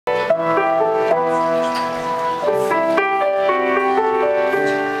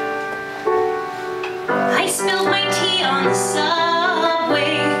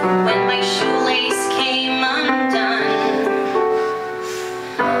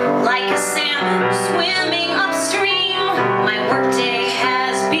workday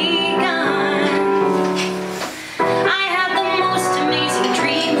has begun. I had the most amazing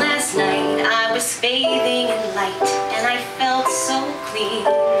dream last night. I was bathing in light and I felt so clean.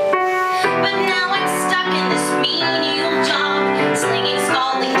 But now I'm stuck in this menial job, slinging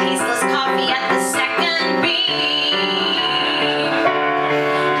scalding tasteless coffee at the second beam.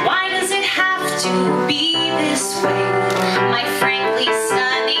 Why does it have to be this way? My frankly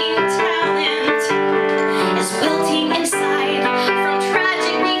stunning talent is wilting inside from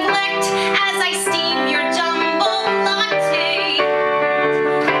tragic neglect as I steam your jumbo latte.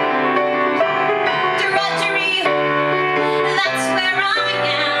 Drudgery, that's where I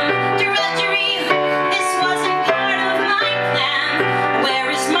am. Drudgery, this wasn't part of my plan. Where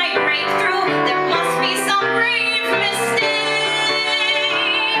is my breakthrough? There must be some grave mistake.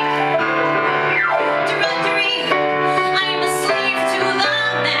 Drudgery, I'm a slave to the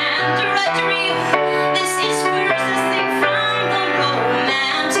man. Drudgery, this is processing from the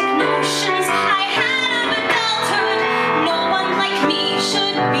romantic notions I had of adulthood. No one like me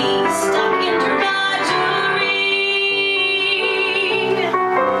should be stuck in drudgery.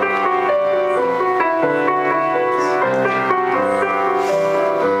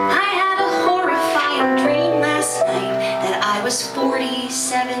 I had a horrifying dream last night that I was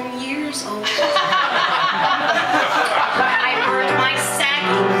 47 years old. I burned my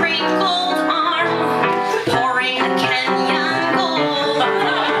saggy crinkled arm, pouring a Kenyan gold.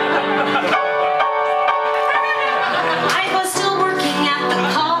 I was still working at the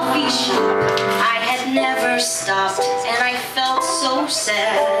coffee shop. I had never stopped and I felt so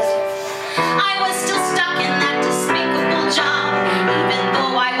sad. I was still stuck in that despicable job, even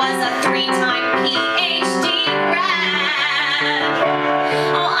though I was a 3-time PhD grad.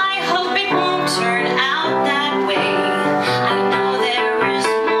 Oh, I hope it won't turn out that way. I know there is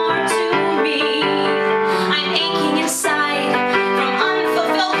more to me. I'm aching inside from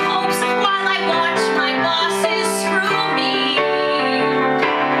unfulfilled hopes while I watch my bosses screw me.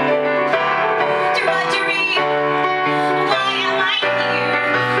 Drudgery, why am I here?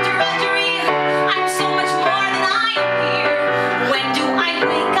 Drudgery, I'm so much more than I appear. When do I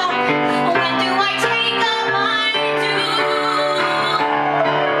wake up? When do I take up my due?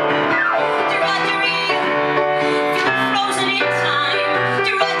 Drudgery, feel frozen in time.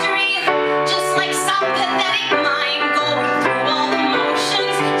 Drudgery, just like some pathetic mind going through all the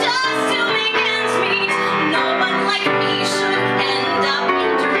motions just to make ends meet. No one like me should end up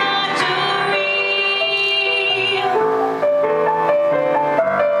in drudgery.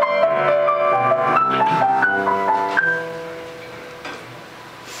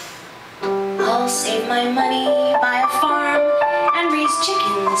 I'll save my money, buy a farm, and raise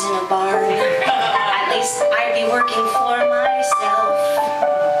chickens in a barn. At least I'd be working for myself.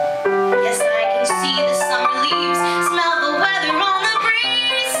 Yes, I can see the summer leaves, smell the weather on the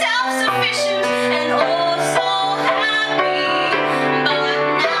breeze, self-sufficient and oh so happy. But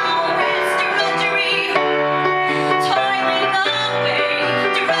now it's drudgery, toiling away.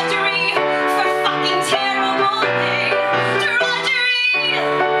 Drudgery for fucking terrible pay. Drudgery,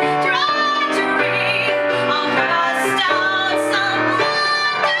 drudgery, I'll bust out some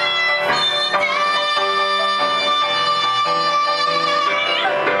wonderful day.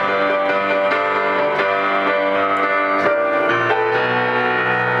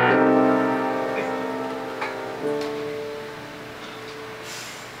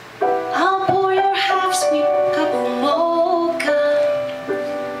 I'll pour your half-sweet cup of mocha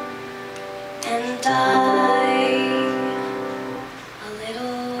and